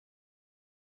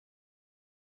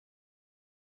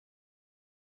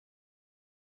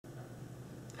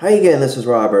Hi again, this is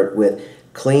Robert with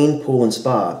Clean Pool and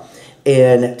Spa,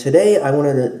 and today I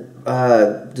wanted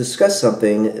to discuss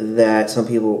something that some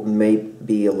people may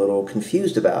be a little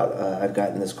confused about. I've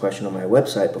gotten this question on my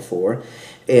website before,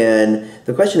 and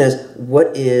the question is,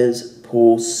 what is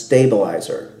pool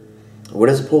stabilizer? What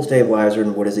is a pool stabilizer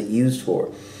and what is it used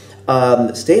for?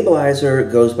 Stabilizer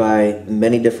goes by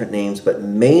many different names, but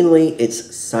mainly it's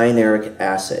cyanuric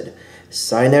acid.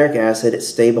 Cyanuric acid,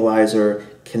 stabilizer,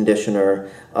 conditioner,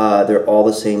 they're all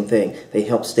the same thing. They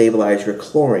help stabilize your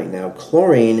chlorine. Now,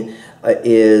 chlorine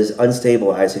is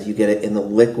unstabilized if you get it in the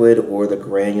liquid or the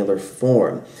granular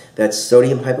form. That's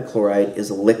sodium hypochlorite is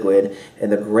a liquid,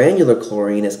 and the granular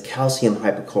chlorine is calcium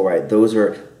hypochlorite. Those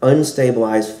are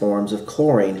unstabilized forms of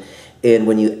chlorine. And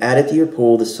when you add it to your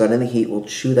pool, the sun and the heat will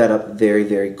chew that up very,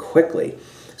 very quickly.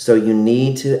 So you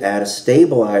need to add a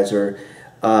stabilizer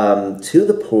to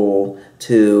the pool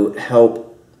to help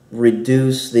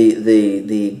reduce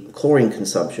the chlorine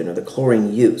consumption or the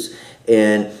chlorine use,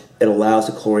 and it allows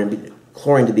the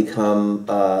chlorine to become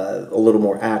a little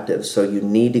more active. So you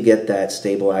need to get that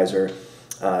stabilizer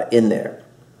in there.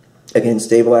 Again,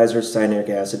 stabilizer, cyanuric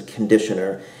acid,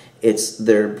 conditioner,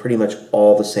 they're pretty much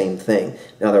all the same thing.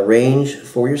 Now the range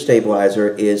for your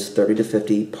stabilizer is 30 to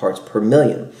 50 parts per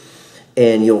million.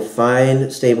 And you'll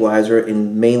find stabilizer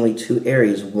in mainly two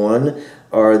areas. One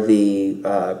are the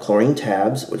chlorine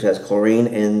tabs, which has chlorine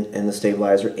and the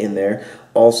stabilizer in there.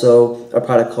 Also, a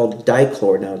product called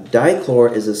Dichlor. Now,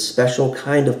 Dichlor is a special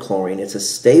kind of chlorine. It's a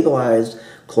stabilized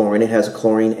chlorine. It has a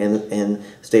chlorine and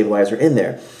stabilizer in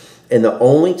there. And the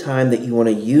only time that you want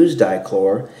to use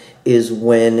Dichlor is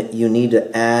when you need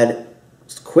to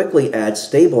quickly add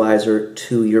stabilizer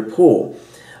to your pool.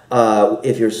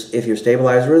 If your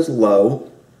stabilizer is low,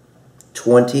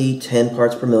 10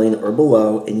 parts per million or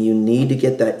below, and you need to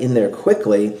get that in there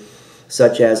quickly,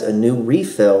 such as a new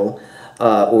refill,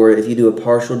 or if you do a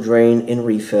partial drain and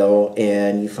refill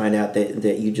and you find out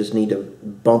that you just need to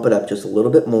bump it up just a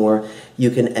little bit more, you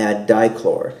can add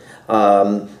Dichlor.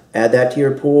 Add that to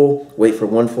your pool, wait for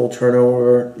one full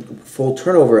turnover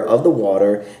of the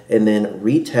water, and then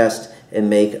retest and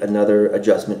make another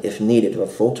adjustment if needed. A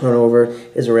full turnover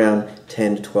is around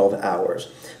 10 to 12 hours.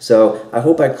 So I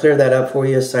hope I cleared that up for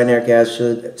you. Cyanuric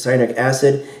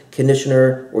acid,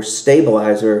 conditioner, or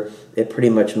stabilizer, it pretty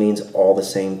much means all the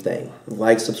same thing.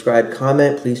 Like, subscribe,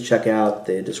 comment. Please check out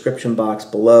the description box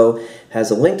below. It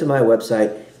has a link to my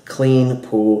website, Clean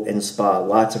Pool and Spa.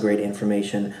 Lots of great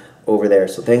information over there.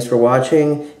 So thanks for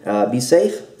watching. Be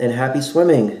safe and happy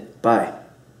swimming. Bye.